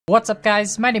What's up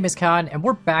guys, my name is Khan and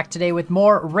we're back today with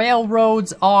more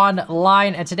Railroads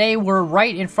Online, and today we're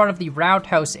right in front of the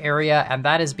roundhouse area, and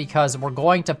that is because we're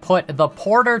going to put the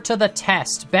porter to the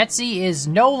test. Betsy is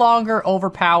no longer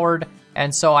overpowered,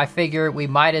 and so I figure we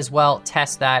might as well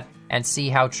test that and see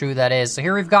how true that is. So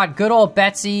here we've got good old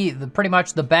Betsy, pretty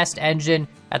much the best engine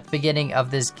at the beginning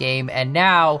of this game, and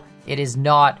now it is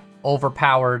not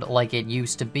overpowered like it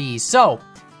used to be. So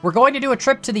we're going to do a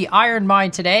trip to the iron mine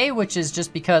today, which is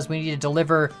just because we need to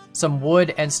deliver some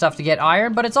wood and stuff to get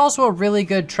iron, but it's also a really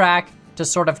good track to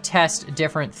sort of test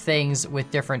different things with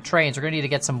different trains. We're gonna need to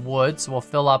get some wood, so we'll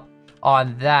fill up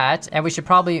on that, and we should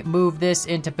probably move this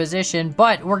into position,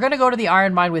 but we're gonna go to the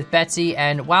iron mine with Betsy,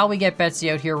 and while we get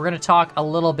Betsy out here, we're gonna talk a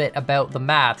little bit about the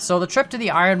math. So the trip to the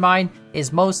iron mine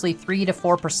is mostly 3 to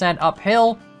 4%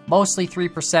 uphill, mostly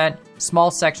 3%, small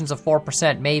sections of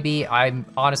 4% maybe.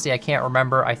 Honestly, I can't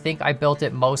remember. I think I built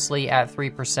it mostly at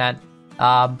 3%,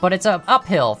 but it's an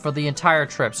uphill for the entire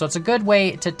trip, so it's a good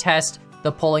way to test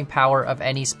the pulling power of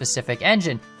any specific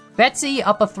engine. Betsy,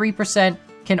 up a 3%,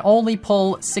 can only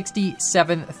pull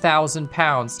 67,000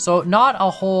 pounds, so not a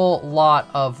whole lot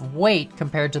of weight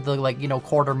compared to the, like, you know,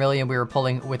 250,000 we were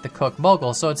pulling with the Cook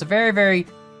Mogul. So it's a very, very,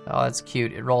 oh, that's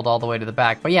cute. It rolled all the way to the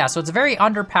back. But yeah, so it's a very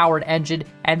underpowered engine,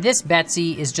 and this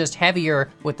Betsy is just heavier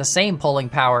with the same pulling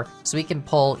power, so we can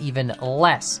pull even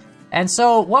less. And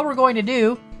so what we're going to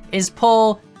do is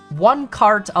pull 1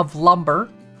 cart of lumber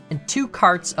and 2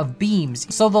 carts of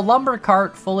beams. So the lumber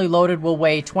cart, fully loaded, will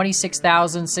weigh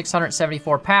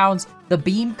 26,674 pounds. The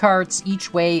beam carts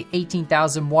each weigh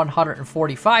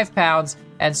 18,145 pounds.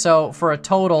 And so for a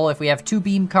total, if we have 2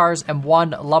 beam cars and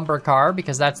 1 lumber car,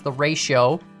 because that's the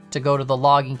ratio to go to the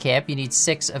logging camp, you need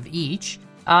 6 of each.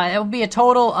 It will be a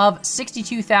total of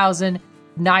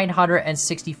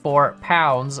 62,964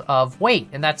 pounds of weight.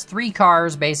 And that's 3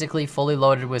 cars basically fully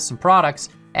loaded with some products.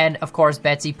 And of course,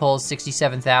 Betsy pulls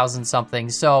 67,000 something.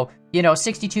 So, you know,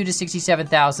 62 to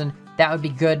 67,000, that would be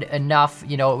good enough.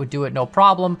 You know, it would do it no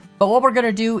problem. But what we're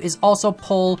gonna do is also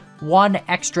pull 1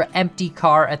 extra empty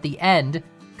car at the end,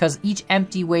 because each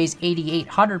empty weighs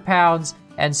 8,800 pounds.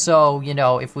 And so, you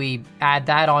know, if we add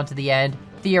that onto the end,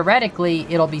 theoretically,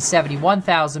 it'll be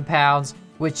 71,000 pounds,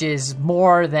 which is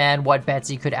more than what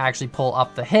Betsy could actually pull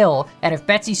up the hill. And if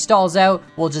Betsy stalls out,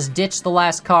 we'll just ditch the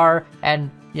last car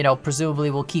and, you know,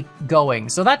 presumably we'll keep going.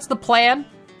 So that's the plan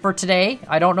for today.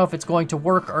 I don't know if it's going to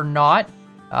work or not.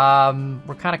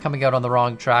 We're kind of coming out on the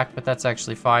wrong track, but that's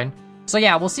actually fine. So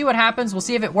yeah, we'll see what happens. We'll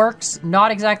see if it works. Not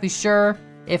exactly sure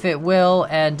if it will,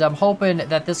 and I'm hoping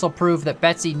that this will prove that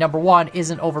Betsy, number 1,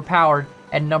 isn't overpowered,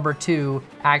 and number 2,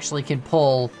 actually can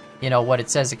pull, you know, what it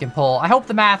says it can pull. I hope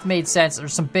the math made sense.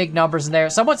 There's some big numbers in there.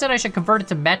 Someone said I should convert it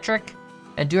to metric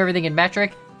and do everything in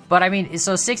metric. But I mean,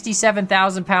 so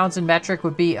 67,000 pounds in metric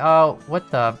would be, oh,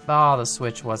 what the, oh, the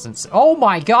switch wasn't, oh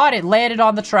my God, it landed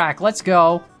on the track. Let's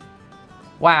go.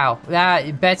 Wow,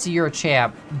 Betsy, you're a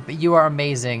champ. You are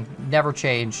amazing. Never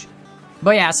change.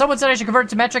 But yeah, someone said I should convert it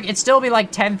to metric. It'd still be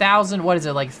like 10,000, what is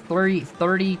it, like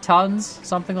 30 tons?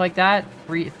 Something like that?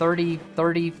 30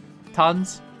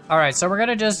 tons? All right, so we're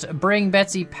gonna just bring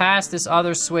Betsy past this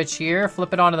other switch here,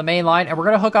 flip it onto the main line, and we're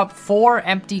gonna hook up 4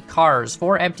 empty cars,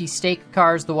 4 empty stake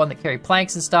cars, the one that carry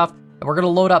planks and stuff, and we're gonna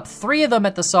load up 3 of them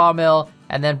at the sawmill,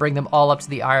 and then bring them all up to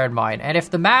the iron mine. And if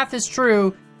the math is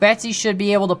true, Betsy should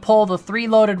be able to pull the 3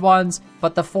 loaded ones,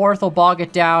 but the 4th will bog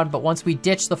it down. But once we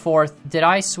ditch the 4th, did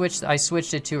I switch? I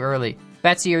switched it too early.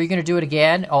 Betsy, are you gonna do it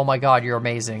again? Oh my God, you're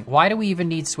amazing. Why do we even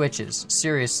need switches?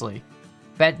 Seriously.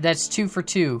 That's 2 for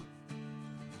 2.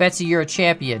 Betsy, you're a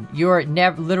champion. You're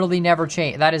literally never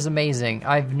change. That is amazing.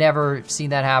 I've never seen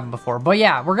that happen before. But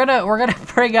yeah, we're gonna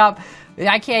bring up,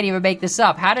 I can't even make this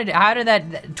up. How did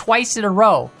that twice in a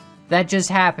row that just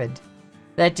happened?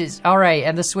 That just, all right,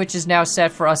 and the switch is now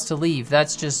set for us to leave.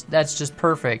 That's just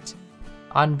perfect.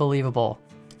 Unbelievable.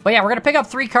 But yeah, we're gonna pick up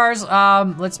 3 cars.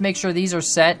 Let's make sure these are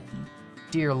set.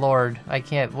 Dear Lord, I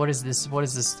can't, what is this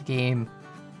game?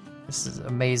 This is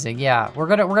amazing. Yeah, we're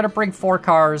gonna bring 4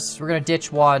 cars. We're gonna ditch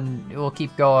 1. We'll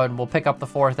keep going. We'll pick up the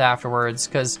 4th afterwards,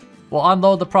 because we'll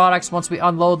unload the products. Once we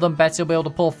unload them, Betsy will be able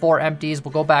to pull 4 empties.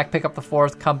 We'll go back, pick up the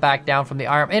 4th, come back down from the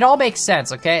iron. It all makes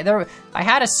sense, okay? I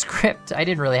had a script. I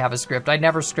didn't really have a script. I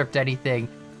never script anything,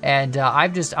 and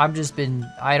I'm just been.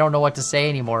 I don't know what to say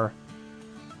anymore.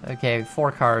 Okay,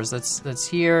 4 cars. That's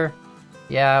here.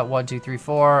 Yeah, 1, 2, 3,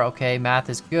 4. Okay, math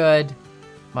is good.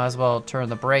 Might as well turn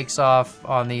the brakes off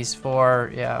on these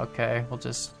 4. Yeah, okay. We'll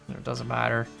just, it doesn't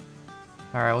matter.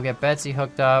 All right, we'll get Betsy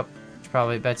hooked up.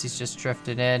 Probably Betsy's just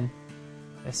drifted in.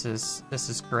 This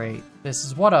is great. This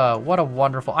is what a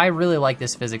wonderful. I really like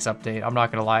this physics update. I'm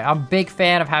not gonna lie. I'm a big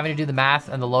fan of having to do the math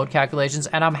and the load calculations,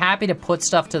 and I'm happy to put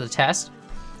stuff to the test.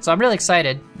 So I'm really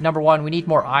excited. Number one, we need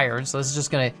more iron, so this is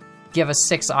just gonna give us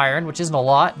 6 iron, which isn't a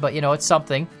lot, but you know, it's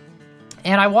something.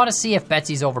 And I want to see if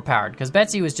Betsy's overpowered, because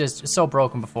Betsy was just so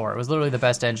broken before. It was literally the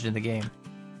best engine in the game.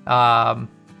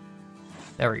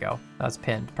 There we go. That's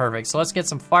pinned. Perfect. So let's get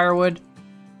some firewood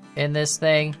in this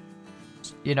thing.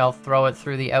 You know, throw it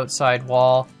through the outside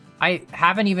wall. I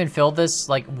haven't even filled this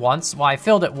like once. Well, I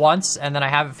filled it once and then I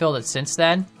haven't filled it since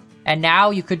then. And now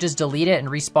you could just delete it and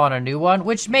respawn a new one,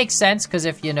 which makes sense because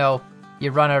if, you know, you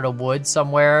run out of wood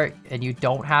somewhere and you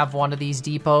don't have one of these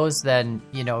depots, then,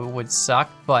 you know, it would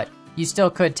suck. But you still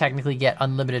could technically get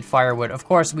unlimited firewood. Of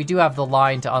course, we do have the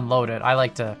line to unload it. I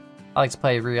like to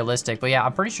play realistic. But yeah,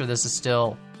 I'm pretty sure this is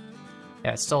still...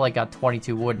 Yeah, it's still like got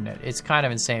 22 wood in it. It's kind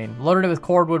of insane. Loaded it with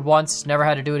cordwood once, never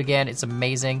had to do it again. It's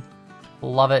amazing.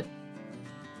 Love it.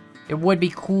 It would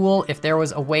be cool if there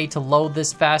was a way to load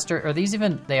this faster. Are these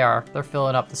even... They are. They're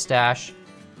filling up the stash.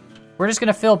 We're just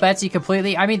gonna fill Betsy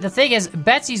completely. I mean, the thing is,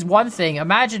 Betsy's one thing.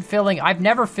 Imagine filling... I've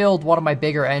never filled one of my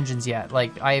bigger engines yet.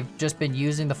 Like, I've just been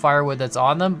using the firewood that's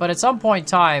on them. But at some point in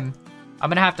time, I'm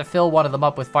gonna have to fill one of them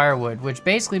up with firewood, which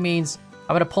basically means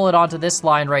I'm gonna pull it onto this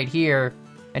line right here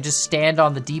and just stand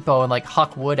on the depot and like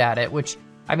huck wood at it, which,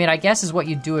 I mean, I guess is what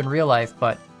you'd do in real life,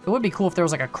 but it would be cool if there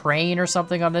was like a crane or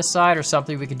something on this side or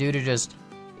something we could do to just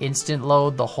instant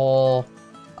load the whole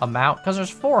amount, because there's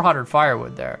 400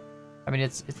 firewood there. I mean,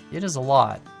 it is a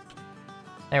lot.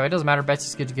 Anyway, it doesn't matter.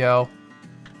 Betsy's good to go.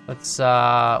 Let's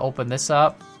open this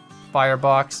up.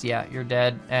 Firebox, yeah, you're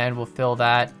dead, and we'll fill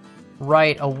that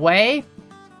right away.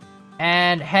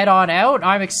 And head on out.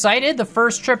 I'm excited. The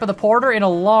first trip of the Porter in a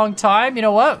long time. You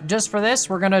know what? Just for this,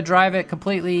 we're going to drive it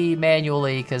completely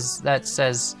manually because that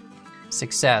says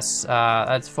success.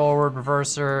 That's forward,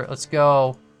 reverser. Let's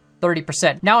go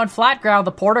 30%. Now, on flat ground,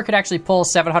 the Porter could actually pull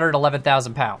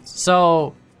 711,000 pounds.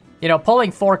 So, you know,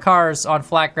 pulling 4 cars on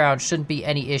flat ground shouldn't be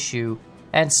any issue.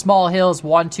 And small hills,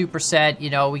 1-2%. You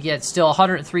know, we get still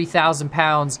 103,000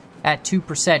 pounds at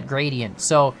 2% gradient.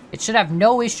 So it should have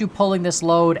no issue pulling this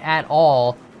load at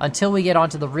all until we get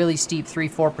onto the really steep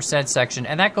 3-4% section.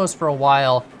 And that goes for a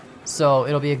while. So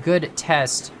it'll be a good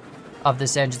test of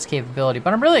this engine's capability.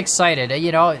 But I'm really excited.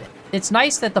 You know, it's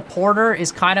nice that the Porter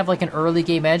is kind of like an early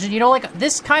game engine. You know, like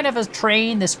this kind of a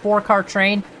train, this 4-car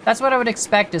train, that's what I would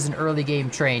expect as an early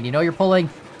game train. You know, you're pulling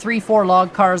 3-4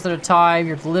 log cars at a time.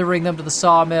 You're delivering them to the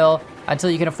sawmill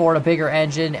until you can afford a bigger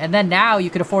engine. And then now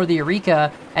you can afford the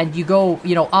Eureka and you go,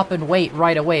 you know, up in weight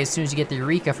right away as soon as you get the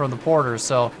Eureka from the Porter.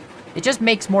 So it just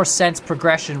makes more sense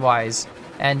progression-wise.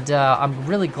 And I'm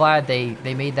really glad they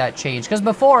made that change. Because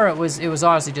before it was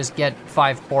honestly just get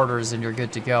 5 Porters and you're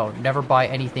good to go. Never buy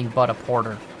anything but a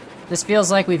Porter. This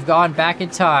feels like we've gone back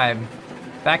in time.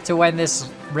 Back to when this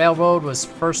railroad was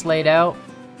first laid out.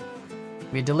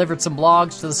 We delivered some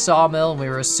logs to the sawmill and we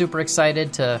were super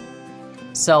excited to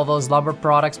sell those lumber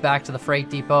products back to the freight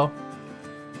depot.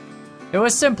 It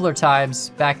was simpler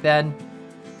times back then.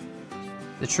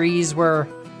 The trees were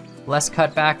less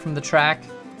cut back from the track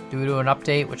due to an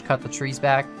update which cut the trees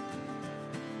back.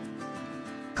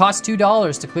 Cost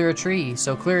 $2 to clear a tree,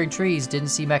 so clearing trees didn't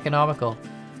seem economical.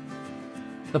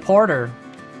 The Porter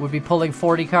would be pulling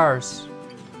 40 cars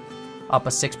up a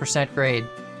 6% grade.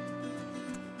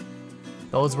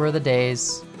 Those were the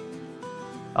days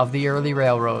of the early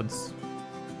railroads.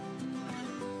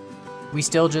 We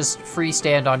still just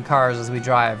freestand on cars as we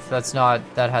drive.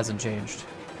 That hasn't changed.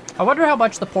 I wonder how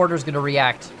much the Porter's gonna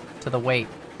react to the weight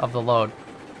of the load.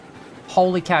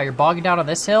 Holy cow, you're bogging down on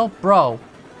this hill? Bro.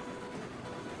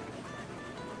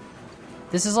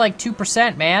 This is like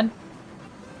 2%, man.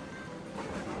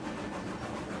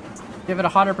 Give it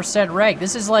 100% reg.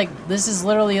 This is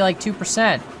literally like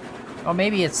 2%. Oh,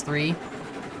 maybe it's 3.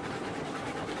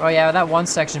 Oh yeah, that one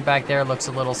section back there looks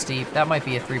a little steep. That might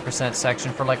be a 3%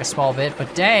 section for like a small bit,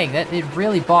 but dang, it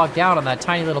really bogged down on that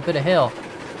tiny little bit of hill.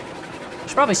 I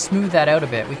should probably smooth that out a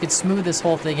bit. We could smooth this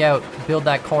whole thing out, build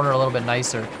that corner a little bit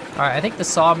nicer. All right, I think the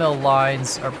sawmill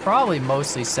lines are probably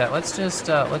mostly set. Let's just,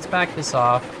 let's back this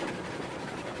off.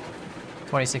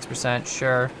 26%,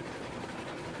 sure.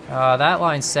 That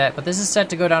line's set, but this is set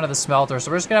to go down to the smelter,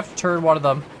 so we're just gonna have to turn one of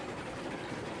them.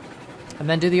 And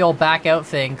then do the old back out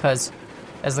thing, because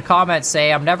as the comments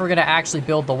say, I'm never gonna actually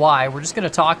build the Y. We're just gonna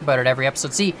talk about it every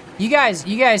episode. See, you guys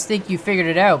think you figured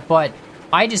it out, but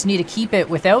I just need to keep it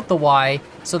without the Y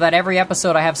so that every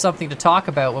episode I have something to talk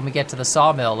about when we get to the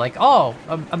sawmill. Like, oh,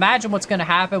 imagine what's gonna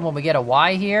happen when we get a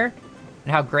Y here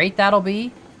and how great that'll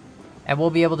be. And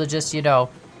we'll be able to just, you know,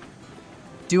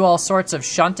 do all sorts of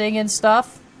shunting and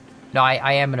stuff. No,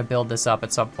 I am going to build this up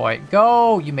at some point.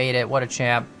 Go! You made it. What a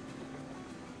champ.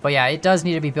 But yeah, it does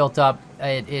need to be built up.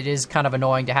 It is kind of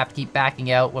annoying to have to keep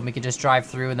backing out when we can just drive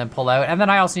through and then pull out. And then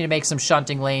I also need to make some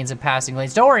shunting lanes and passing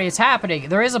lanes. Don't worry, it's happening.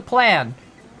 There is a plan.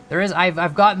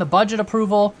 I've gotten the budget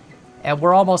approval, and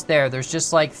we're almost there. There's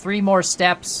just like 3 more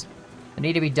steps that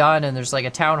need to be done, and there's like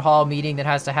a town hall meeting that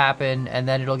has to happen, and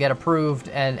then it'll get approved,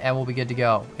 and we'll be good to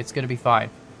go. It's going to be fine.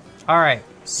 All right,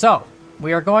 so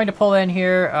we are going to pull in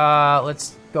here.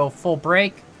 Let's go full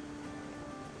brake.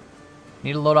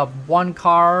 Need to load up 1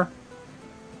 car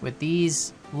with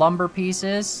these lumber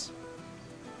pieces.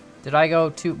 Did I go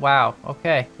too? Wow,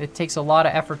 okay. It takes a lot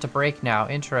of effort to brake now.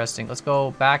 Interesting. Let's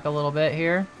go back a little bit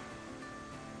here.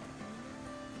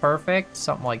 Perfect,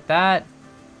 something like that.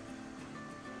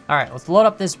 All right, let's load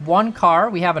up this 1 car.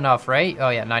 We have enough, right? Oh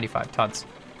yeah, 95 tons.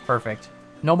 Perfect.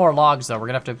 No more logs though. We're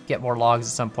gonna have to get more logs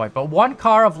at some point. But 1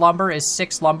 car of lumber is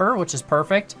 6 lumber, which is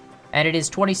perfect. And it is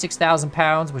 26,000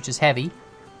 pounds, which is heavy.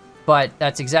 But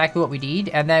that's exactly what we need.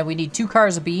 And then we need 2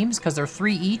 cars of beams because they're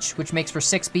 3 each, which makes for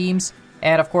 6 beams.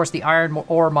 And of course, the iron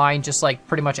ore mine, just like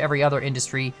pretty much every other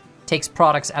industry, takes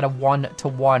products at a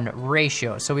 1-to-1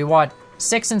 ratio. So we want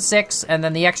 6 and 6, and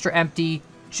then the extra empty,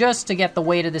 just to get the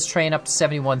weight of this train up to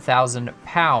 71,000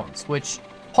 pounds, which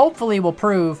hopefully will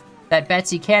prove that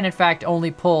Betsy can in fact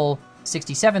only pull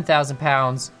 67,000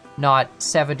 pounds, not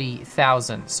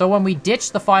 70,000. So when we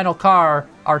ditch the final car,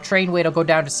 our train weight will go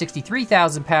down to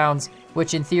 63,000 pounds,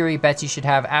 which in theory, Betsy should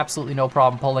have absolutely no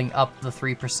problem pulling up the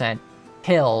 3%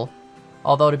 hill.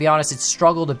 Although, to be honest, it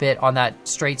struggled a bit on that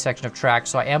straight section of track,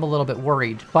 so I am a little bit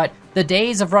worried. But the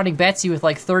days of running Betsy with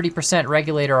like 30%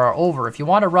 regulator are over. If you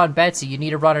want to run Betsy, you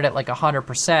need to run it at like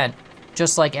 100%,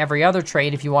 just like every other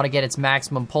train if you want to get its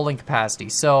maximum pulling capacity.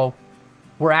 So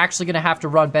we're actually going to have to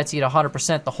run Betsy at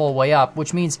 100% the whole way up,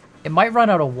 which means it might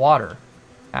run out of water,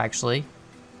 actually.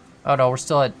 Oh no, we're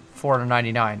still at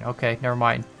 499. Okay, never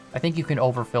mind. I think you can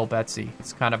overfill Betsy.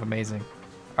 It's kind of amazing.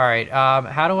 All right,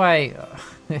 how do I...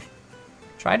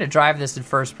 Trying to drive this in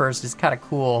first person is kind of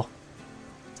cool.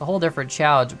 It's a whole different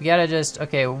challenge. We gotta just...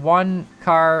 Okay, 1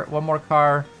 more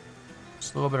car.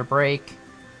 Just a little bit of brake.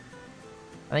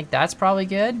 I think that's probably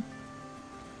good.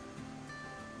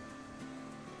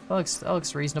 That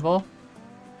looks reasonable.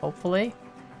 Hopefully.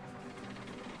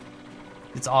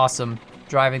 It's awesome.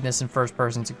 Driving this in first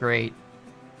person is great.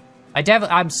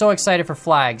 I'm so excited for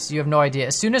flags. You have no idea.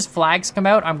 As soon as flags come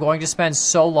out, I'm going to spend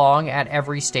so long at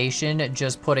every station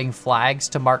just putting flags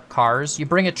to mark cars. You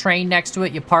bring a train next to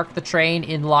it, you park the train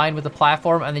in line with the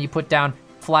platform, and then you put down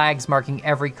flags marking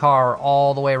every car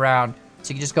all the way around.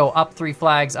 So you can just go up 3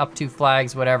 flags, up 2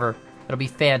 flags, whatever. It'll be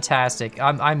fantastic.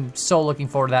 I'm so looking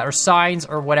forward to that. Or signs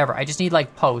or whatever. I just need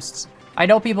like posts. I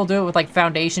know people do it with like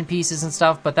foundation pieces and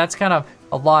stuff, but that's kind of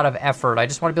a lot of effort. I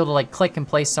just want to be able to like click and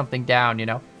place something down, you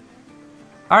know?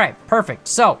 All right, perfect.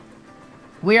 So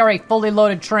we are a fully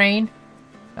loaded train.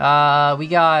 We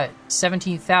got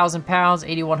 17,000 pounds,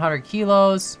 8,100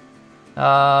 kilos,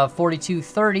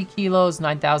 4,230 kilos,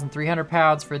 9,300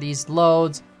 pounds for these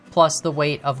loads, plus the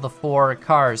weight of the 4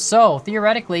 cars. So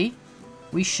theoretically,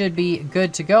 we should be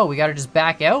good to go. We got to just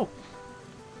back out.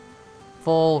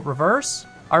 Full reverse.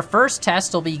 Our first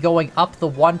test will be going up the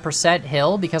 1%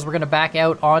 hill because we're going to back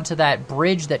out onto that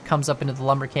bridge that comes up into the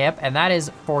lumber camp, and that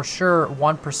is for sure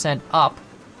 1% up.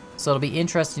 So it'll be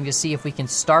interesting to see if we can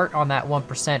start on that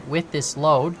 1% with this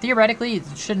load. Theoretically, it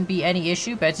shouldn't be any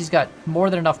issue. Betsy's got more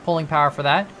than enough pulling power for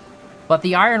that. But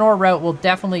the iron ore route will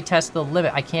definitely test the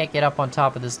limit. I can't get up on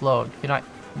top of this load. Can I?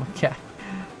 Okay.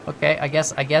 Okay, I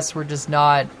guess we're just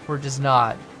not.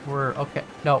 We're okay.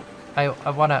 No, I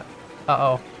wanna.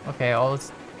 Uh-oh. Okay,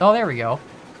 oh, there we go.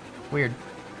 Weird.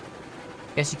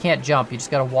 Guess you can't jump, you just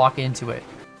gotta walk into it.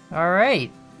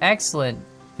 Alright, excellent.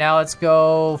 Now let's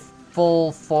go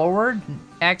full forward.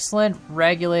 Excellent.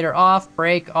 Regulator off,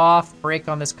 brake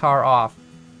on this car off.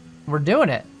 We're doing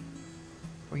it.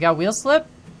 We got wheel slip?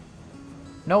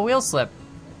 No wheel slip.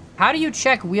 How do you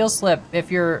check wheel slip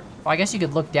if you're... Well, I guess you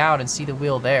could look down and see the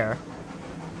wheel there.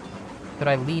 Could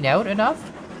I lean out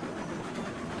enough?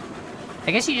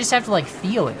 I guess you just have to, like,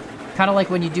 feel it. Kind of like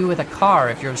when you do with a car.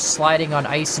 If you're sliding on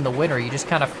ice in the winter, you just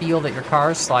kind of feel that your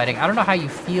car is sliding. I don't know how you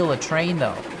feel a train,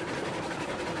 though.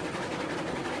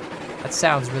 That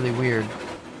sounds really weird.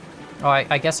 Oh,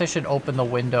 I guess I should open the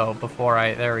window before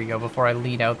I... There we go, before I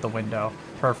lean out the window.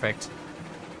 Perfect.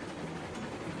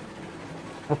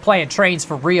 We're playing trains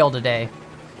for real today.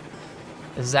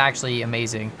 This is actually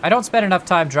amazing. I don't spend enough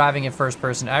time driving in first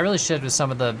person. I really should with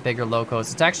some of the bigger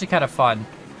locos. It's actually kind of fun.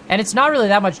 And it's not really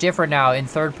that much different now in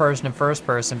third person and first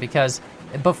person, because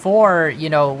before, you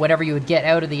know, whenever you would get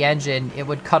out of the engine, it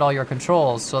would cut all your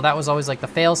controls. So that was always like the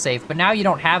fail-safe. But now you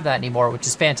don't have that anymore, which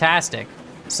is fantastic.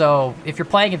 So if you're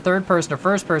playing in third person or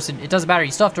first person, it doesn't matter.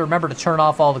 You still have to remember to turn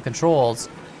off all the controls,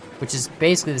 which is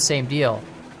basically the same deal.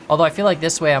 Although I feel like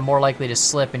this way I'm more likely to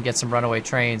slip and get some runaway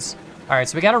trains. All right,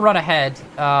 so we got to run ahead.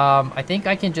 I think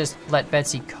I can just let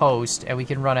Betsy coast, and we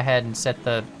can run ahead and set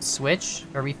the switch.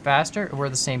 Are we faster? Or we're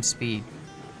the same speed?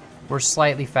 We're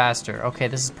slightly faster. Okay,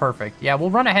 this is perfect. Yeah, we'll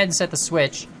run ahead and set the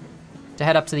switch to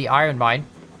head up to the iron mine.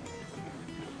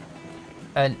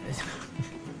 And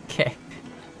okay,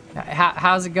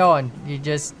 how's it going?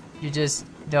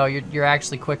 No, you're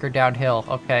actually quicker downhill.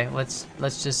 Okay, let's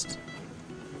just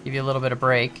give you a little bit of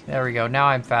break. There we go. Now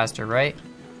I'm faster, right?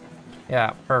 Yeah,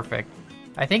 perfect.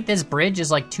 I think this bridge is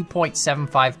like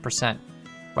 2.75%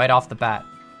 right off the bat.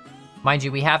 Mind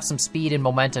you, we have some speed and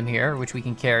momentum here, which we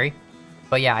can carry.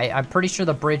 But yeah, I'm pretty sure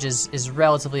the bridge is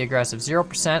relatively aggressive.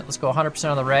 0%, let's go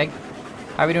 100% on the reg.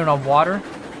 How are we doing on water?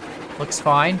 Looks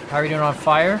fine. How are we doing on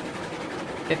fire?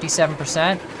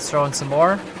 57%, let's throw in some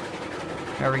more.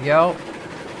 There we go.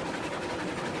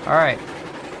 All right.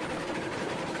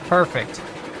 Perfect.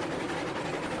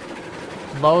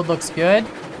 Load looks good.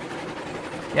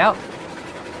 Yep.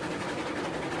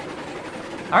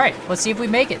 All right, let's see if we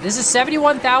make it. This is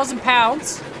 71,000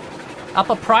 pounds. Up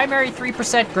a primary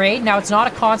 3% grade. Now, it's not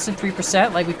a constant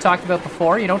 3%, like we've talked about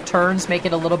before. You know, turns make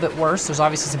it a little bit worse. There's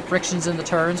obviously some frictions in the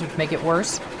turns, which make it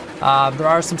worse. There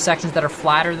are some sections that are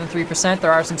flatter than 3%.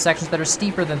 There are some sections that are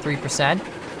steeper than 3%.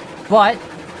 But,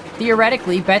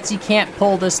 theoretically, Betsy can't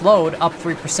pull this load up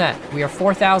 3%. We are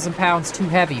 4,000 pounds too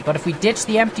heavy. But if we ditch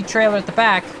the empty trailer at the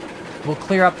back, we'll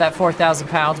clear up that 4,000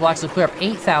 pounds. We'll actually clear up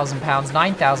 8,000 pounds,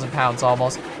 9,000 pounds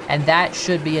almost. And that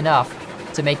should be enough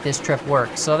to make this trip work.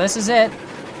 So this is it.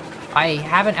 I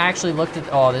haven't actually looked at,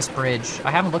 oh, this bridge.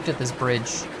 I haven't looked at this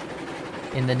bridge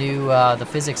in the new, the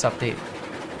physics update.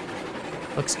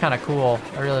 Looks kind of cool.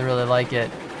 I really, really like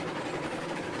it.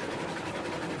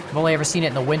 I've only ever seen it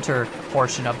in the winter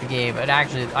portion of the game. And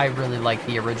actually, I really like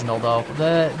the original, though.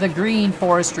 The green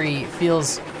forestry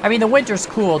feels, I mean, the winter's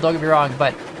cool, don't get me wrong,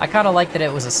 but I kind of like that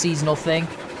it was a seasonal thing.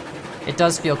 It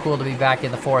does feel cool to be back in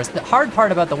the forest. The hard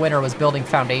part about the winter was building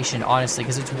foundation, honestly,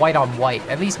 because it's white on white.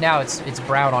 At least now it's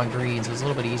brown on green, so it's a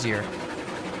little bit easier.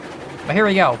 But here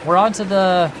we go. We're on to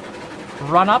the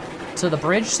run-up to the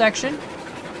bridge section.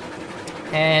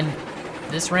 And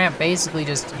this ramp basically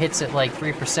just hits it like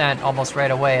 3% almost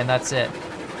right away, and that's it.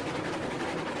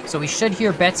 So we should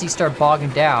hear Betsy start bogging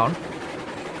down.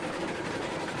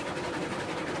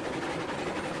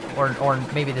 Or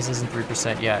maybe this isn't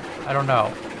 3% yet. I don't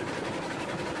know.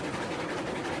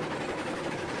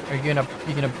 Are you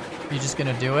just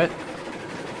gonna do it?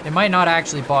 It might not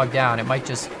actually bog down. It might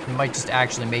just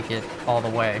actually make it all the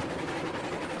way.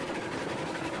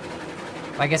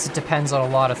 I guess it depends on a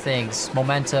lot of things.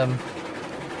 Momentum,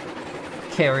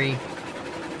 carry.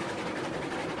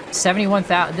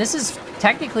 71,000. This is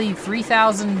technically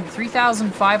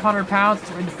 3,500 pounds,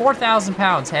 4,000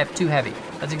 pounds too heavy.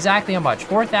 That's exactly how much.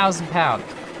 4,000 pounds.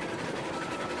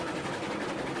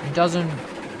 It doesn't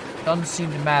seem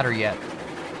to matter yet.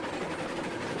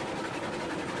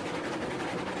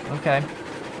 Okay.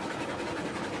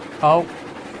 Oh.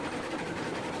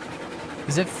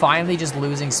 Is it finally just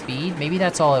losing speed? Maybe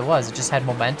that's all it was. It just had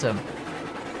momentum.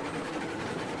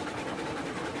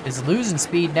 It's losing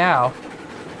speed now.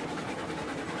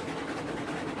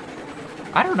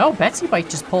 I don't know. Betsy might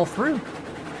just pull through.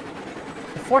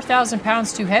 If 4,000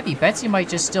 pounds too heavy, Betsy might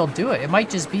just still do it. It might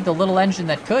just be the little engine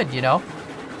that could, you know?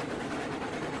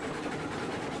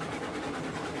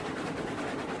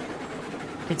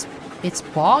 It's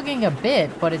bogging a bit,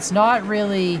 but it's not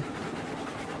really...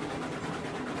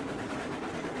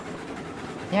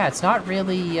 Yeah, it's not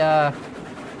really, not...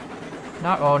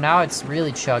 Oh, now it's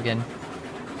really chugging.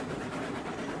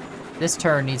 This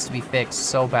turn needs to be fixed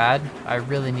so bad. I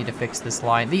really need to fix this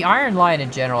line. The iron line in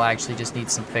general actually just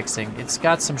needs some fixing. It's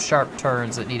got some sharp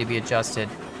turns that need to be adjusted.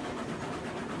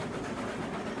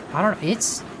 I don't know,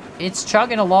 it's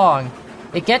chugging along.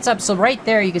 It gets up, so right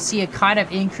there you can see it kind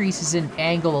of increases in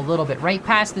angle a little bit, right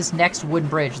past this next wooden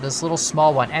bridge, this little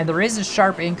small one. And there is a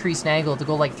sharp increase in angle to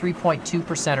go like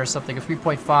 3.2% or something, or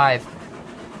 3.5.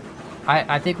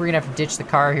 I think we're gonna have to ditch the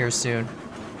car here soon.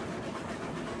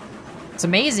 It's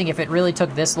amazing if it really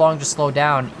took this long to slow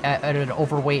down at an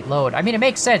overweight load. I mean, it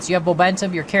makes sense. You have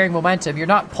momentum, you're carrying momentum, you're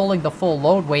not pulling the full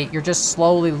load weight, you're just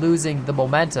slowly losing the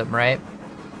momentum, right?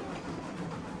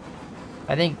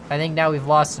 I think now we've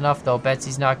lost enough though.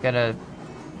 Betsy's not gonna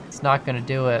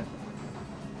do it.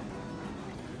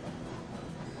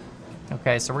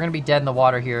 Okay, so we're gonna be dead in the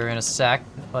water here in a sec.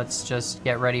 Let's just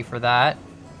get ready for that.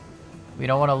 We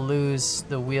don't want to lose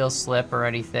the wheel slip or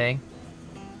anything.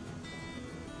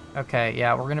 Okay,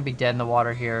 yeah, we're gonna be dead in the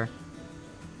water here.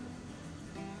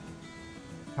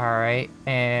 Alright,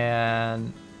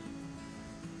 and...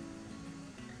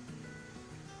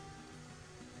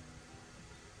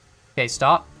 Okay,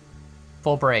 stop.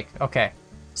 Full brake. Okay.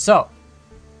 So,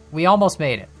 we almost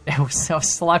made it. It was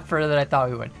a lot further than I thought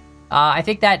we would. I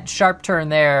think that sharp turn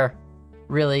there,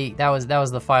 really, that was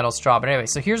the final straw. But anyway,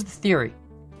 so here's the theory.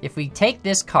 If we take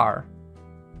this car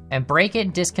and break it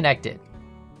and disconnect it,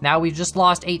 now we've just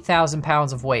lost 8,000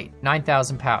 pounds of weight,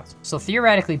 9,000 pounds. So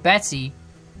theoretically, Betsy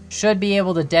should be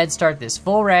able to dead start this.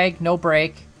 Full reg, no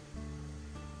brake.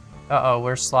 Uh-oh,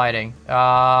 we're sliding.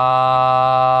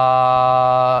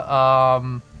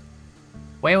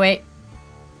 Wait.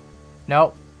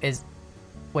 No,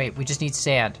 wait, we just need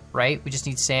sand, right? We just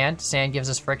need sand. Sand gives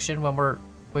us friction when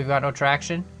we've got no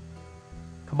traction.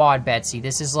 Come on, Betsy.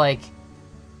 This is like,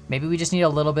 maybe we just need a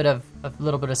little bit of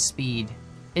speed.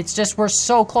 It's just, we're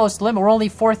so close to the limit. We're only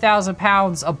 4,000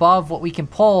 pounds above what we can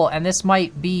pull, and this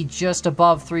might be just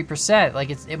above 3%. Like,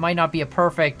 it might not be a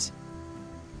perfect...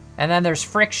 And then there's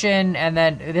friction, and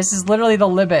then this is literally the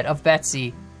limit of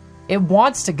Betsy. It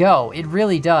wants to go. It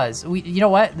really does. You know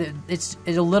what? It's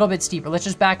a little bit steeper. Let's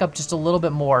just back up just a little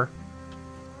bit more,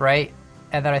 right?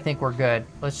 And then I think we're good.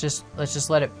 Let's just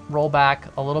let it roll back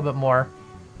a little bit more.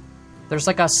 There's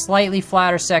like a slightly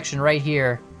flatter section right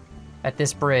here at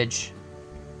this bridge.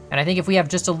 And I think if we have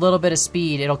just a little bit of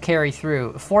speed, it'll carry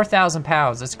through. 4,000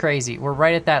 pounds. That's crazy. We're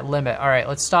right at that limit. All right,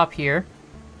 let's stop here.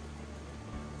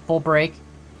 Full brake.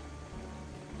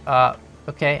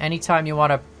 Okay, anytime you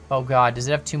want to... Oh god, does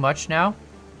it have too much now?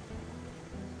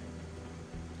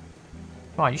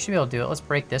 Come on, you should be able to do it. Let's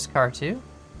brake this car too.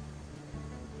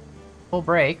 Full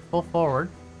brake, full forward.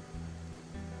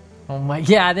 Oh my...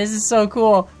 Yeah, this is so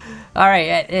cool.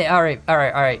 Alright,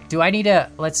 alright. Do I need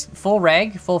to... Let's... Full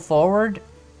reg, full forward.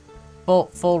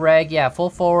 Full reg, yeah, full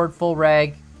forward, full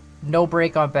reg. No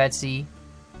brake on Betsy.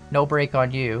 No brake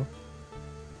on you.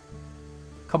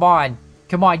 Come on.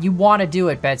 Come on, you want to do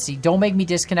it, Betsy. Don't make me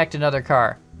disconnect another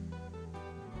car.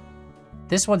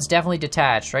 This one's definitely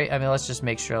detached, right? I mean, let's just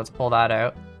make sure. Let's pull that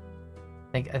out.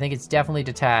 I think it's definitely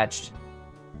detached.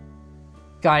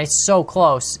 God, it's so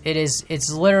close.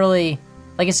 It's literally...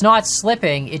 Like, it's not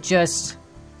slipping. It just...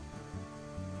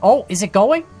 Oh, is it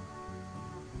going?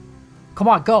 Come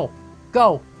on, go.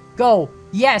 Go. Go.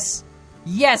 Yes.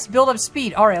 Yes, build up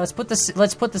speed. All right, let's put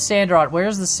the sander on.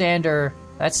 Where's the sander?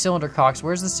 That's cylinder cocks.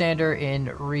 Where's the sander in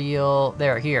real...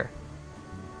 There, here.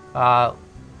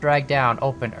 Drag down,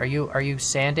 open. Are you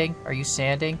sanding? Are you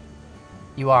sanding?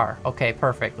 You are. Okay,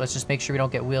 perfect. Let's just make sure we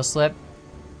don't get wheel slip.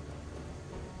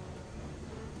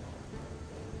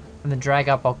 And then drag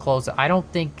up, I'll close it. I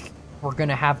don't think we're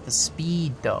gonna have the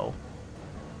speed, though.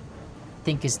 I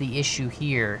think is the issue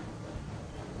here.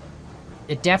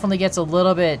 It definitely gets a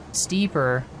little bit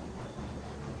steeper.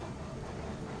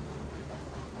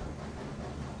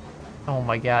 Oh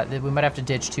my god, we might have to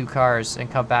ditch 2 cars and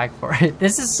come back for it.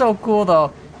 This is so cool,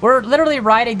 though. We're literally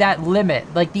riding that limit,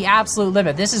 like the absolute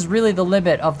limit. This is really the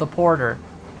limit of the Porter.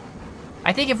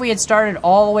 I think if we had started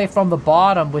all the way from the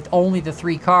bottom with only the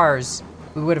 3 cars,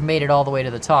 we would have made it all the way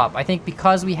to the top. I think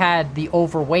because we had the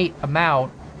overweight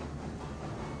amount,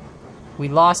 we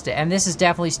lost it. And this is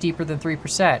definitely steeper than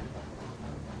 3%.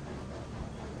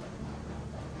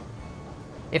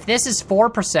 If this is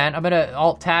 4%, I'm gonna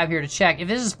alt-tab here to check. If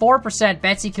this is 4%,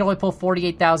 Betsy can only pull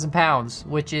 48,000 pounds,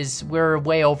 which is, we're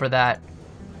way over that.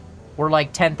 We're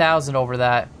like 10,000 over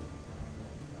that.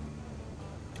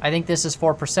 I think this is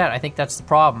 4%. I think that's the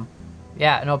problem.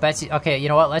 Yeah, no, Betsy, okay, you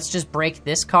know what? Let's just break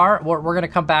this car. We're gonna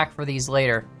come back for these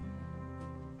later.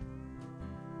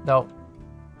 No.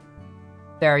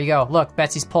 There you go. Look,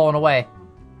 Betsy's pulling away.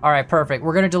 All right, perfect.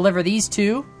 We're gonna deliver these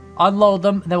 2, unload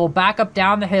them, and then we'll back up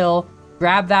down the hill,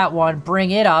 grab that one,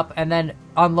 bring it up, and then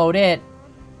unload it.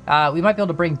 We might be able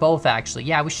to bring both, actually.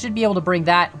 Yeah, we should be able to bring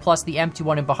that plus the empty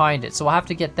one in behind it. So we'll have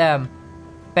to get them.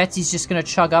 Betsy's just going to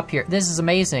chug up here. This is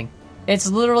amazing. It's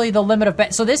literally the limit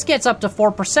of... So this gets up to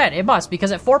 4%. It must,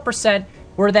 because at 4%,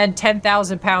 we're then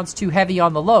 10,000 pounds too heavy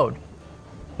on the load.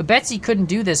 But Betsy couldn't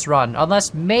do this run,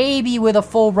 unless maybe with a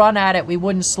full run at it, we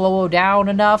wouldn't slow down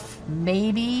enough.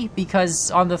 Maybe, because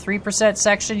on the 3%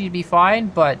 section, you'd be fine,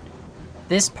 but...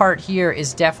 This part here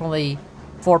is definitely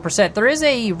 4%. There is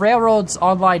a Railroads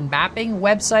online mapping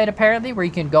website, apparently, where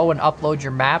you can go and upload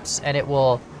your maps, and it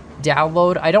will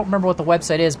download. I don't remember what the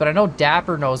website is, but I know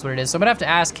Dapper knows what it is, so I'm going to have to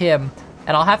ask him,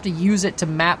 and I'll have to use it to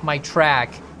map my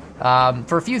track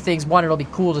for a few things. One, it'll be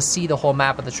cool to see the whole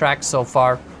map of the track so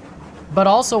far. but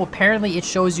also apparently it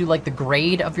shows you like the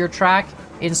grade of your track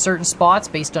in certain spots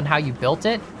based on how you built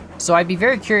it. So I'd be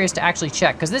very curious to actually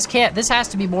check, because this has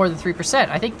to be more than 3%.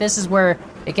 I think this is where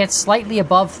it gets slightly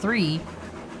above 3,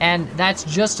 and that's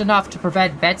just enough to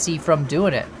prevent Betsy from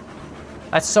doing it.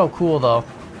 That's so cool, though.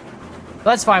 But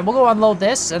that's fine. We'll go unload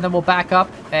this, and then we'll back up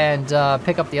and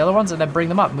pick up the other ones, and then bring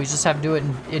them up. And we just have to do it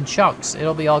in chunks.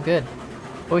 It'll be all good.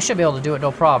 But we should be able to do it,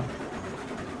 no problem.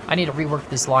 I need to rework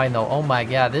this line, though. Oh my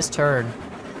god, this turn.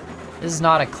 This is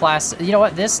not a class... You know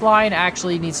what? This line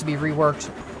actually needs to be reworked,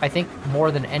 I think,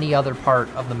 more than any other part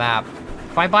of the map.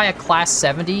 If I buy a class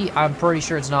 70, I'm pretty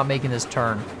sure it's not making this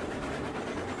turn.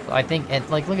 I think, and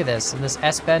like, look at this, and this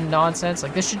S-bend nonsense.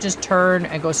 Like, this should just turn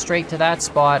and go straight to that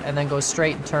spot, and then go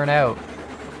straight and turn out.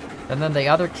 And then the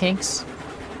other kinks.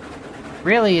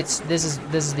 Really, this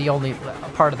is the only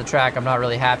part of the track I'm not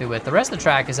really happy with. The rest of the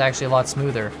track is actually a lot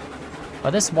smoother.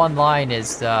 But this one line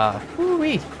is,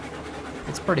 woo-wee.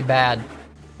 It's pretty bad.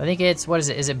 I think it's, what is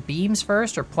it? Is it beams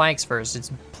first or planks first?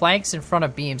 It's planks in front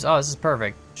of beams. Oh, this is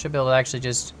perfect. Should be able to actually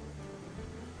just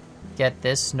get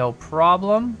this, no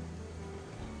problem.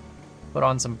 Put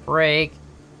on some brake.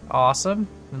 Awesome.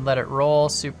 And let it roll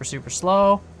super, super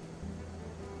slow.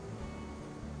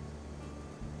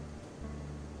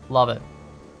 Love it.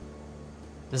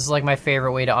 This is like my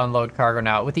favorite way to unload cargo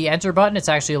now. With the enter button, it's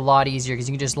actually a lot easier because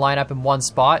you can just line up in one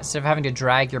spot. Instead of having to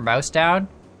drag your mouse down,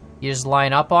 you just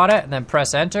line up on it and then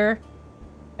press enter.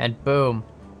 And boom.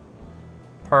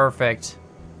 Perfect.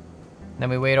 Then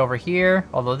we wait over here.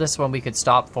 Although this one we could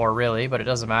stop for, really, but it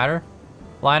doesn't matter.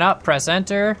 Line up, press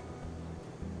enter.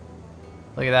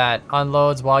 Look at that.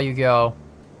 Unloads while you go.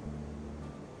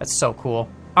 That's so cool.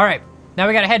 All right. Now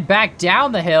we got to head back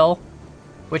down the hill,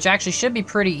 which actually should be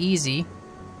pretty easy.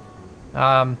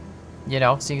 You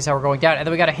know, seeing as how we're going down. And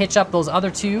then we got to hitch up those other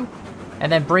two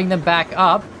and then bring them back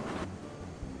up.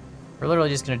 We're literally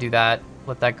just going to do that.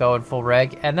 Let that go in full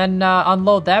reg. And then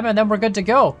unload them, and then we're good to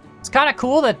go. It's kind of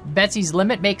cool that Betsy's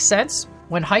limit makes sense.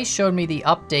 When Heist showed me the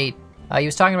update, he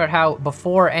was talking about how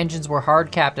before engines were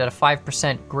hard capped at a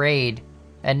 5% grade,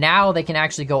 and now they can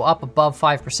actually go up above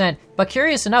 5%. But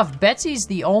curious enough, Betsy's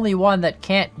the only one that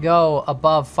can't go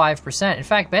above 5%. In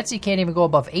fact, Betsy can't even go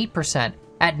above 8%.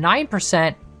 At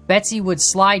 9%, Betsy would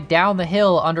slide down the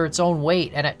hill under its own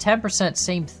weight, and at 10%,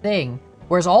 same thing.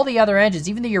 Whereas all the other engines,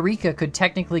 even the Eureka, could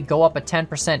technically go up a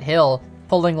 10% hill,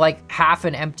 pulling like half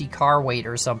an empty car weight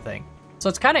or something. So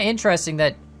it's kind of interesting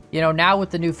that, you know, now with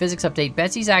the new physics update,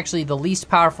 Betsy's actually the least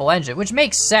powerful engine, which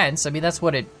makes sense. I mean, that's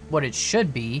what it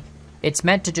should be. It's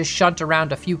meant to just shunt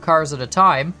around a few cars at a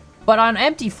time. But on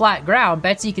empty flat ground,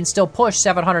 Betsy can still push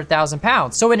 700,000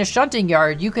 pounds. So in a shunting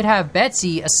yard, you could have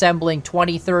Betsy assembling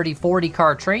 20, 30, 40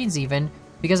 car trains even,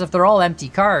 because if they're all empty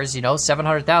cars, you know,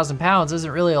 700,000 pounds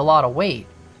isn't really a lot of weight.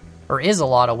 Or is a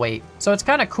lot of weight. So it's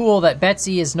kind of cool that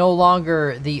Betsy is no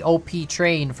longer the OP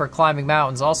train for climbing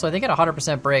mountains. Also, I think at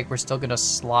 100% brake, we're still gonna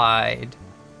slide.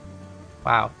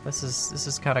 Wow, this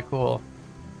is kind of cool.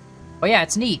 But yeah,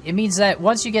 it's neat. It means that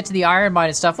once you get to the iron mine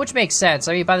and stuff, which makes sense.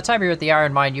 I mean, by the time you're at the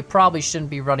iron mine, you probably shouldn't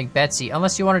be running Betsy,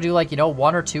 unless you want to do like, you know,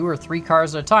 1 or 2 or 3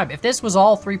 cars at a time. If this was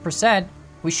all 3%,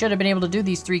 we should have been able to do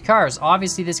these 3 cars.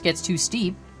 Obviously, this gets too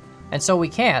steep, and so we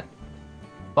can't.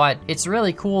 But it's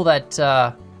really cool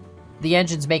that the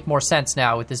engines make more sense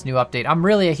now with this new update. I'm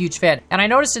really a huge fan. And I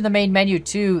noticed in the main menu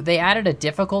too, they added a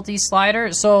difficulty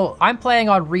slider. So I'm playing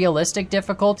on realistic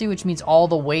difficulty, which means all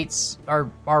the weights are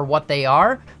what they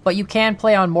are. But you can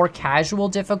play on more casual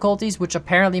difficulties, which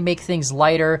apparently make things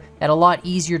lighter and a lot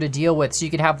easier to deal with. So you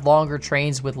can have longer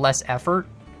trains with less effort.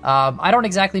 I don't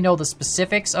exactly know the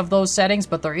specifics of those settings,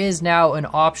 but there is now an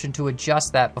option to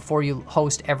adjust that before you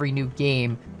host every new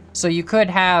game. So you could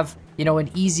have, you know,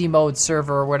 an easy mode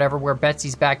server or whatever where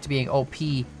Betsy's back to being OP.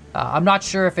 I'm not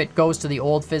sure if it goes to the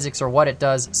old physics or what it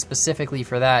does specifically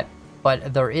for that,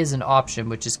 but there is an option,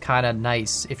 which is kind of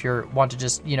nice if you want to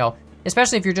just, you know,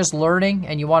 especially if you're just learning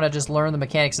and you want to just learn the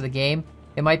mechanics of the game.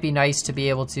 It might be nice to be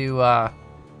able to,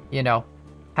 you know,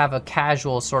 have a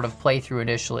casual sort of playthrough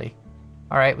initially.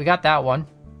 All right, we got that one.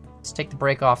 Let's take the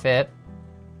brake off it.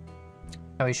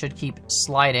 Now we should keep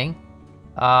sliding.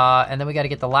 And then we got to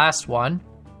get the last one.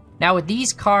 Now with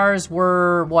these cars,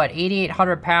 we're, what,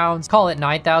 8,800 pounds? Call it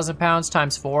 9,000 pounds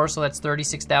times 4, so that's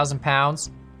 36,000 pounds.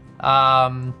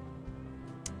 And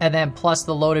then plus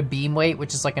the loaded beam weight,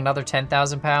 which is like another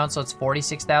 10,000 pounds, so it's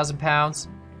 46,000 pounds.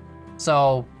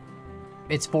 So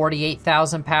it's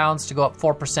 48,000 pounds to go up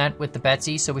 4% with the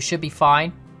Betsy, so we should be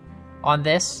fine on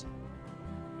this.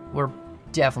 We're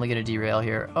definitely going to derail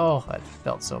here. Oh, that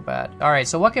felt so bad. All right,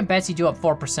 so what can Betsy do up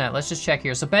 4%? Let's just check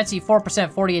here. So Betsy,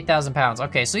 4%, 48,000 pounds.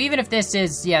 Okay, so even if this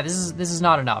is, yeah, this is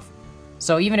not enough.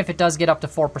 So even if it does get up to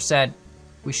 4%,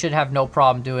 we should have no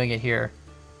problem doing it here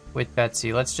with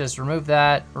Betsy. Let's just remove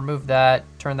that,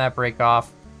 turn that brake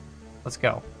off. Let's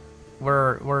go.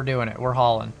 We're doing it. We're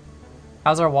hauling.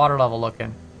 How's our water level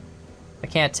looking? I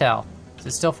can't tell. Is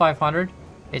it still 500?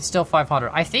 It's still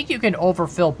 500. I think you can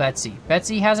overfill Betsy.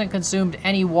 Betsy hasn't consumed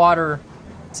any water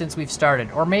since we've started.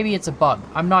 Or maybe it's a bug.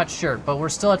 I'm not sure, but we're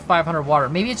still at 500 water.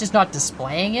 Maybe it's just not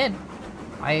displaying it.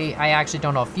 I actually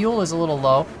don't know. Fuel is a little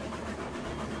low.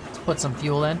 Let's put some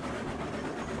fuel in.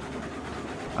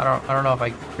 I don't know if I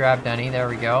grabbed any. There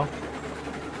we go.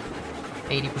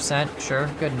 80%, sure,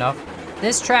 good enough.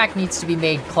 This track needs to be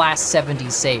made Class 70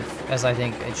 safe, as I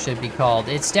think it should be called.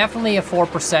 It's definitely a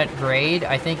 4% grade.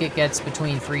 I think it gets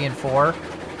between 3 and 4.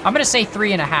 I'm gonna say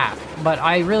 3.5, but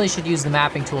I really should use the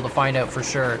mapping tool to find out for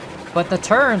sure. But the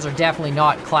turns are definitely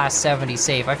not Class 70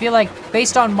 safe. I feel like,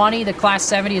 based on money, the Class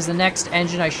 70 is the next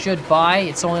engine I should buy.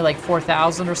 It's only like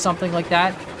 4,000 or something like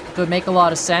that. So it would make a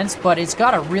lot of sense, but it's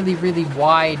got a really, really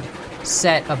wide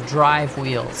set of drive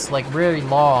wheels, like really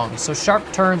long. So sharp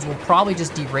turns will probably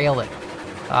just derail it.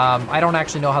 I don't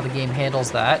actually know how the game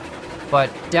handles that,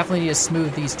 but definitely need to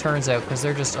smooth these turns out because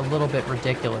they're just a little bit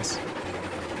ridiculous.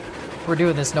 We're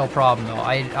doing this no problem though.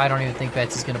 I don't even think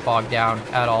Betsy's gonna bog down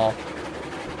at all.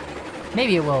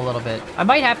 Maybe it will a little bit. I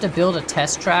might have to build a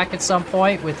test track at some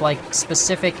point with like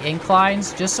specific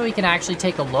inclines just so we can actually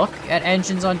take a look at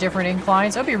engines on different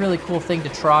inclines. That'd be a really cool thing to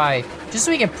try just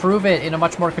so we can prove it in a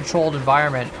much more controlled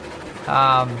environment.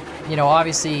 You know,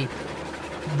 obviously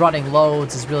running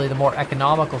loads is really the more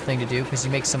economical thing to do because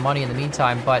you make some money in the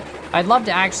meantime, but I'd love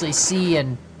to actually see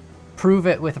and prove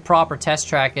it with a proper test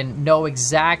track and know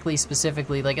exactly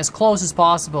specifically, like as close as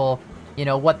possible, you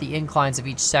know, what the inclines of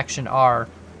each section are.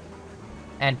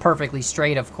 And perfectly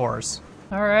straight, of course.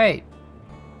 All right.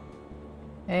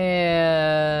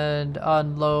 And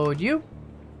unload you.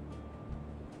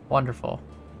 Wonderful.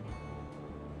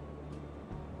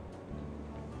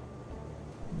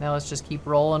 Now let's just keep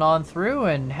rolling on through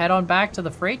and head on back to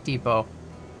the freight depot.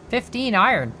 15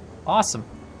 iron. Awesome.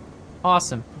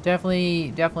 Awesome.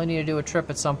 Definitely need to do a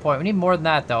trip at some point. We need more than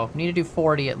that, though. We need to do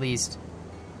 40 at least.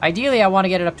 Ideally, I want to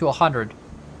get it up to 100.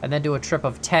 And then do a trip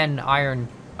of 10 iron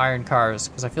cars,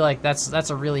 because I feel like that's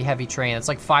a really heavy train. It's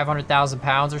like 500,000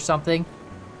 pounds or something.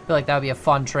 I feel like that would be a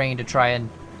fun train to try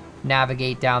and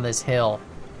navigate down this hill.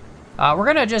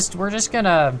 We're just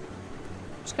gonna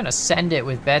send it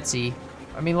with Betsy.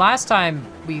 I mean, last time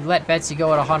we let Betsy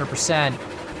go at 100%,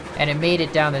 and it made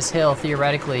it down this hill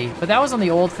theoretically, but that was on the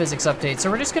old physics update.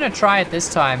 So we're just gonna try it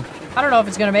this time. I don't know if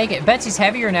it's gonna make it. Betsy's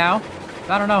heavier now.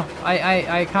 I don't know.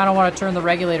 I kind of want to turn the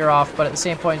regulator off, but at the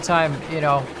same point in time, you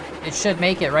know, it should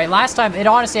make it, right? Last time,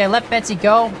 honestly, I let Betsy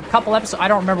go a couple episodes. I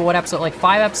don't remember what episode, like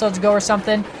 5 episodes ago or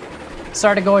something.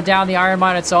 Started going down the iron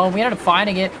mine on its own. We ended up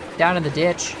finding it down in the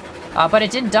ditch. But it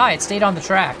didn't die. It stayed on the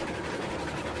track.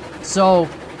 So,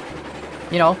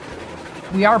 you know,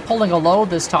 we are pulling a load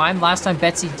this time. Last time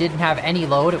Betsy didn't have any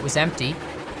load. It was empty.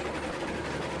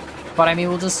 But, I mean,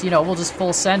 we'll just, you know, we'll just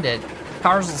full send it.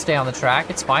 Cars will stay on the track.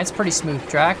 It's fine. It's a pretty smooth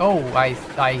track. Oh,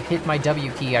 I hit my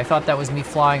W key. I thought that was me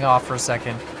flying off for a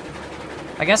second.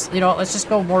 I guess, you know, let's just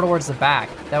go more towards the back.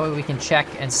 That way we can check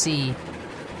and see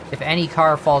if any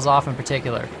car falls off in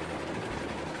particular.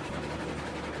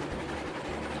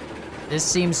 This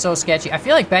seems so sketchy. I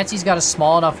feel like Betsy's got a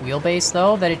small enough wheelbase,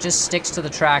 though, that it just sticks to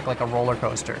the track like a roller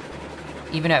coaster,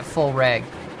 even at full reg.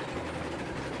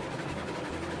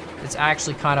 It's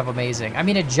actually kind of amazing. I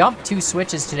mean, it jumped 2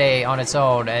 switches today on its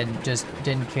own and just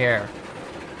didn't care.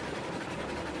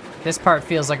 This part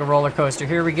feels like a roller coaster.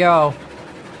 Here we go.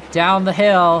 Down the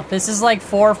hill. This is like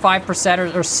 4 or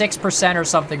 5% or 6% or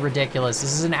something ridiculous.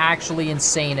 This is an actually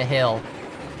insane a hill.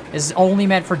 This is only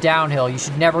meant for downhill. You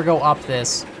should never go up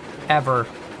this, ever.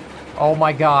 Oh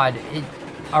my god.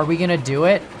 Are we gonna do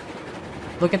it?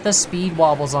 Look at the speed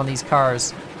wobbles on these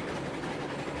cars.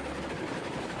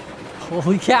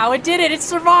 Holy cow, it did it! It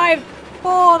survived!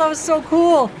 Oh, that was so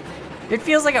cool! It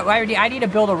feels like I need to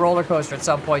build a roller coaster at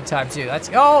some point in time too. That's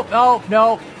oh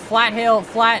no, flat hill,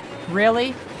 flat.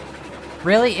 Really?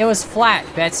 Really? It was flat,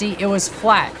 Betsy. It was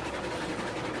flat.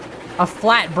 A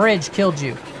flat bridge killed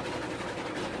you.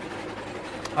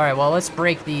 All right, well, let's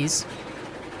break these.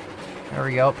 There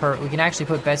we go. We can actually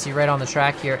put Betsy right on the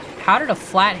track here. How did a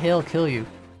flat hill kill you?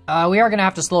 We are gonna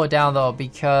have to slow it down though,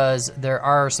 because there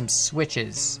are some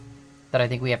switches that I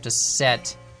think we have to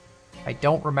set. I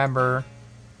don't remember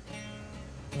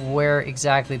where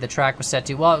exactly the track was set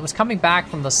to. Well, it was coming back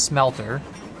from the smelter.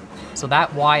 So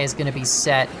that Y is going to be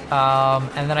set,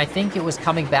 and then I think it was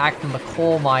coming back from the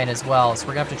coal mine as well, so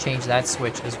we're going to have to change that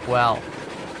switch as well,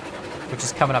 which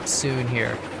is coming up soon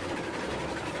here.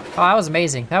 Oh, that was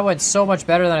amazing. That went so much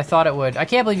better than I thought it would. I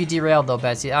can't believe you derailed though,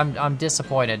 Betsy. I'm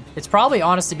disappointed. It's probably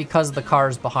honestly because of the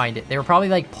cars behind it. They were probably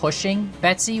like pushing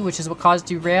Betsy, which is what caused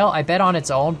derail. I bet on its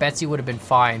own, Betsy would have been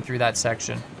fine through that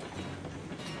section.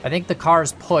 I think the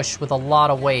cars push with a lot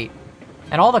of weight.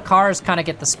 And all the cars kind of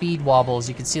get the speed wobbles.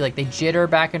 You can see like they jitter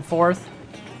back and forth.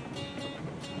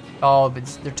 Oh, but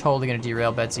they're totally gonna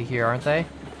derail Betsy here, aren't they?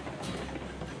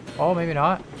 Oh, maybe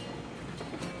not.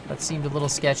 That seemed a little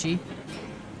sketchy.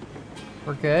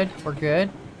 We're good, we're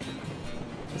good.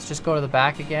 Let's just go to the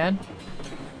back again.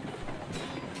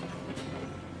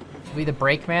 Be the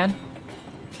brake man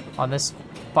on this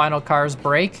final car's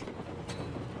brake.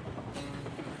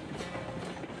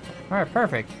 All right,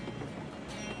 perfect.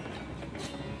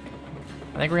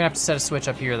 I think we're gonna have to set a switch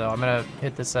up here though. I'm gonna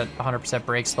hit this at 100%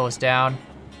 brake, slow us down.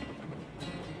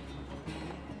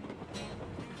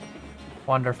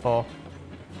 Wonderful.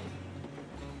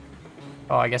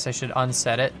 Oh, I guess I should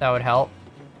unset it. That would help.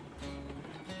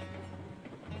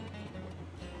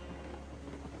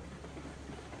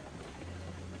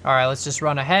 All right, let's just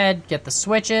run ahead, get the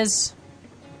switches.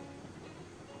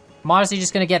 I'm honestly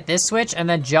just gonna get this switch and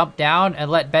then jump down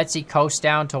and let Betsy coast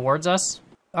down towards us.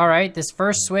 All right, this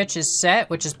first switch is set,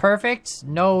 which is perfect.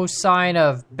 No sign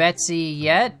of Betsy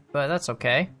yet, but that's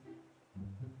okay.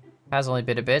 Has only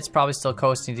been a bit. It's probably still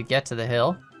coasting to get to the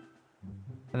hill.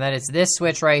 And then it's this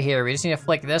switch right here. We just need to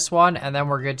flick this one, and then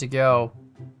we're good to go.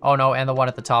 Oh no, and the one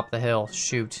at the top of the hill.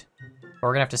 Shoot. But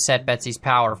we're gonna have to set Betsy's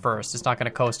power first. It's not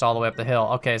gonna coast all the way up the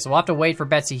hill. Okay, so we'll have to wait for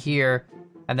Betsy here,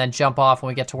 and then jump off when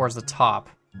we get towards the top.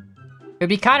 It'd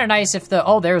be kind of nice if the...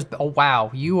 Oh, there's... Oh, wow.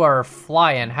 You are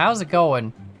flying. How's it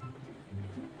going?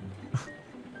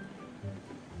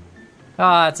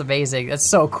 Ah, that's amazing. That's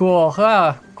so cool.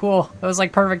 Ah, cool. That was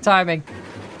like perfect timing.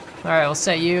 All right, we'll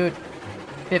set you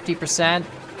 50%.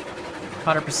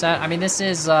 100%. I mean, this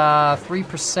is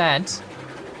 3%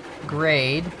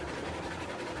 grade,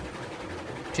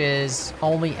 which is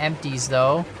only empties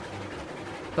though.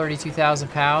 32,000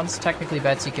 pounds. Technically,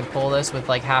 Betsy can pull this with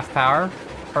like half power.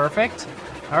 Perfect.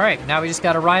 All right, now we just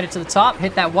got to ride it to the top,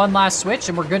 hit that one last switch,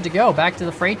 and we're good to go. Back to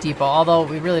the freight depot. Although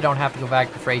we really don't have to go back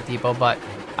to the freight depot, but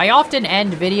I often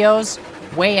end videos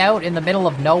way out in the middle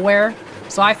of nowhere.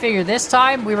 So I figured this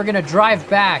time we were gonna drive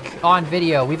back on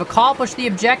video. We've accomplished the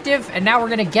objective, and now we're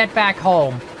gonna get back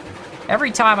home.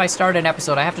 Every time I start an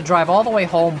episode, I have to drive all the way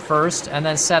home first, and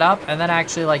then set up, and then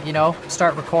actually, like, you know,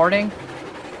 start recording.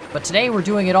 But today we're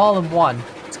doing it all in one.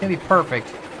 It's gonna be perfect.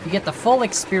 You get the full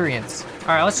experience.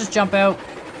 All right, let's just jump out.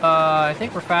 I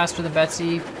think we're faster than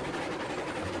Betsy.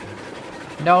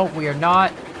 No, we are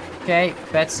not. Okay,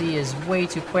 Betsy is way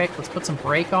too quick. Let's put some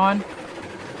brake on.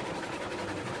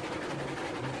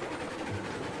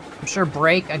 I'm sure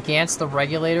brake against the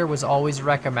regulator was always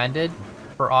recommended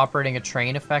for operating a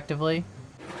train effectively.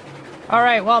 All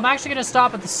right, well, I'm actually gonna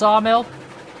stop at the sawmill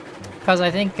because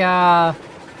I think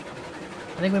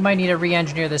we might need to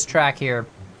re-engineer this track here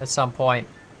at some point.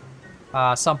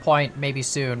 Maybe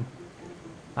soon.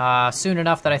 Soon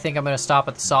enough that I think I'm gonna stop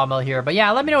at the sawmill here. But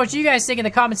yeah, let me know what you guys think in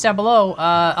the comments down below.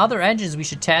 Other engines we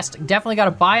should test. Definitely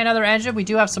gotta buy another engine. We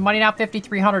do have some money now,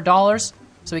 $5,300.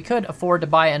 So we could afford to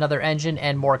buy another engine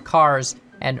and more cars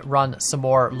and run some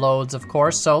more loads, of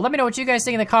course. So let me know what you guys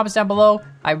think in the comments down below.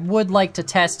 I would like to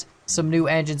test some new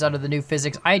engines under the new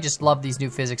physics. I just love these new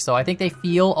physics, though. I think they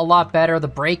feel a lot better. The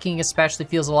braking especially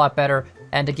feels a lot better.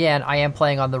 And again, I am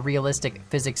playing on the realistic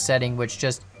physics setting, which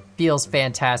just feels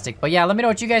fantastic. But yeah, let me know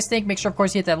what you guys think. Make sure, of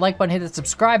course, you hit that like button, hit the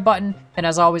subscribe button. And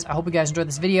as always, I hope you guys enjoyed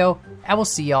this video, and we'll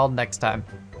see y'all next time.